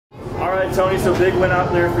right, Tony, so big win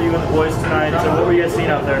out there for you and the boys tonight. So what were you guys seeing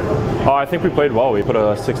out there? I think we played well. We put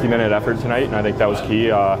a 60-minute effort tonight, and I think that was key.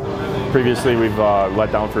 Previously, we've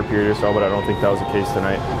let down for a period or so, but I don't think that was the case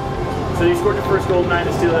tonight. So you scored your first goal tonight in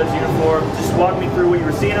the Steelheads uniform. Just walk me through what you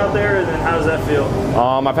were seeing out there, and then how does that feel?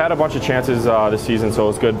 I've had a bunch of chances this season, so it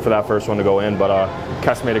was good for that first one to go in, but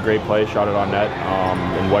Kess made a great play, shot it on net,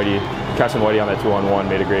 and Kess and Whitey on that 2-on-1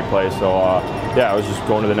 made a great play. So yeah, I was just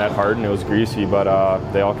going to the net hard, and it was greasy, but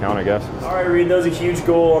they all count, I guess. All right, Reid, that was a huge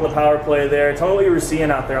goal on the power play there. Tell me what you were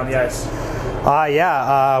seeing out there on the ice.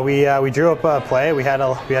 We drew up a play. We had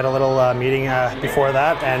a little meeting before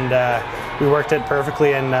that, and we worked it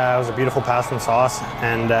perfectly, and it was a beautiful pass from Sauce,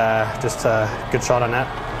 and just a good shot on net.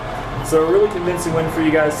 So a really convincing win for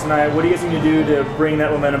you guys tonight. What do you guys need to do to bring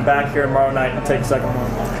that momentum back here tomorrow night and take the second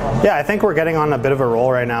one? Yeah, I think we're getting on a bit of a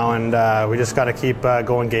roll right now, and we just got to keep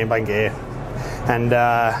going game by game, and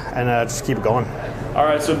just keep it going. All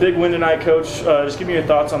right, so big win tonight, Coach. Just give me your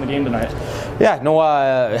thoughts on the game tonight. Yeah, no,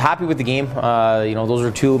 happy with the game. Those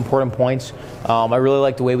are two important points. I really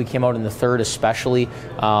liked the way we came out in the third, especially.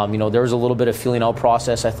 There was a little bit of feeling out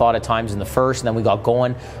process, I thought, at times in the first, and then we got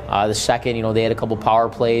going. The second, they had a couple power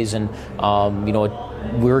plays, and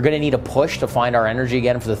we were going to need a push to find our energy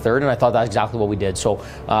again for the third, and I thought that's exactly what we did. So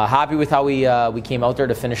happy with how we came out there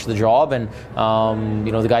to finish the job, and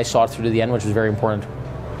the guys saw it through to the end, which was very important.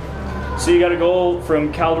 So you got a goal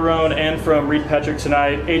from Calderone and from Reid Petryk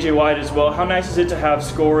tonight, AJ White as well. How nice is it to have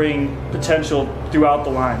scoring potential throughout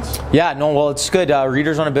the lines? Yeah, no, well, it's good.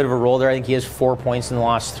 Reeder's on a bit of a roll there. I think he has 4 points in the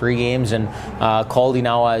last 3 games, and Caldy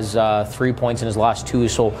now has 3 points in his last 2.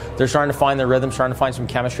 So they're starting to find their rhythm, starting to find some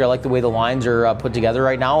chemistry. I like the way the lines are put together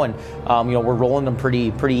right now, and we're rolling them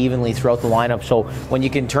pretty evenly throughout the lineup. So when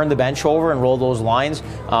you can turn the bench over and roll those lines,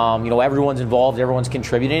 everyone's involved, everyone's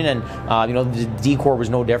contributing, and the D-Corps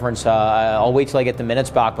was no difference. I'll wait till I get the minutes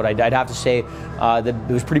back, but I'd have to say that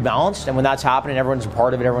it was pretty balanced, and when that's happening, everyone's a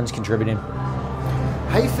part of it, everyone's contributing.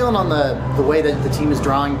 How are you feeling on the way that the team is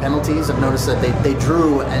drawing penalties? I've noticed that they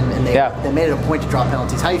drew and they made it a point to draw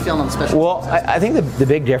penalties. How are you feeling on the special teams? Well, I think the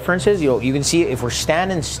big difference is, you can see if we're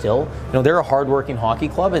standing still, they're a hard-working hockey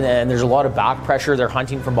club, and there's a lot of back pressure. They're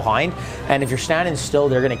hunting from behind, and if you're standing still,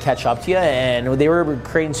 they're going to catch up to you. And they were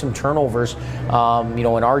creating some turnovers, in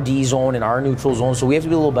our D zone, in our neutral zone. So we have to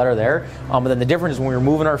be a little better there. But then the difference is when we were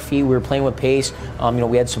moving our feet, we were playing with pace.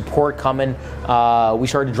 We had support coming. We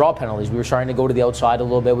started to draw penalties. We were starting to go to the outside a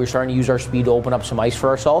little bit. We were starting to use our speed to open up some ice for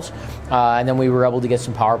ourselves, and then we were able to get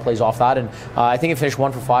some power plays off that. And I think it finished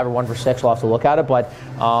 1 for 5 or 1 for 6. We'll have to look at it, but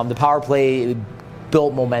the power play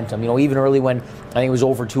built momentum. Even early when I think it was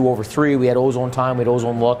 0 for 2, 0 for 3, we had ozone time, we had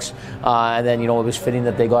ozone looks, and then it was fitting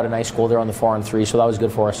that they got a nice goal there on the 4-on-3, so that was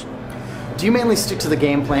good for us. Do you mainly stick to the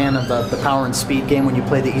game plan of the power and speed game when you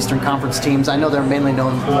play the Eastern Conference teams? I know they're mainly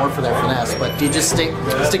known more for their finesse, but do you just stick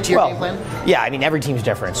to your game plan? Yeah, every team's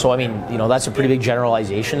different. So, that's a pretty big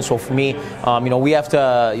generalization. So for me, we have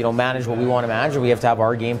to, manage what we want to manage, and we have to have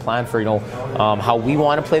our game plan for, how we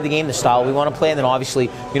want to play the game, the style we want to play, and then obviously,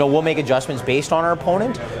 we'll make adjustments based on our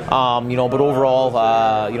opponent. But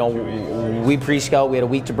overall, we pre-scout, we had a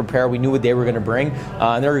week to prepare, we knew what they were going to bring,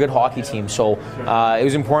 and they're a good hockey team. So it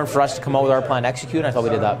was important for us to come out with our plan, execute, and I thought we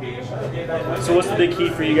did that. So what's the big key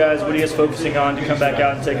for you guys? What are you guys focusing on to come back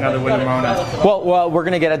out and take another win tomorrow night? Well, we're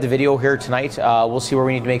going to get at the video here tonight. We'll see where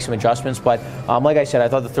we need to make some adjustments, but like I said, I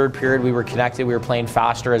thought the third period we were connected, we were playing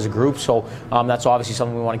faster as a group, so that's obviously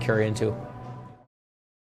something we want to carry into.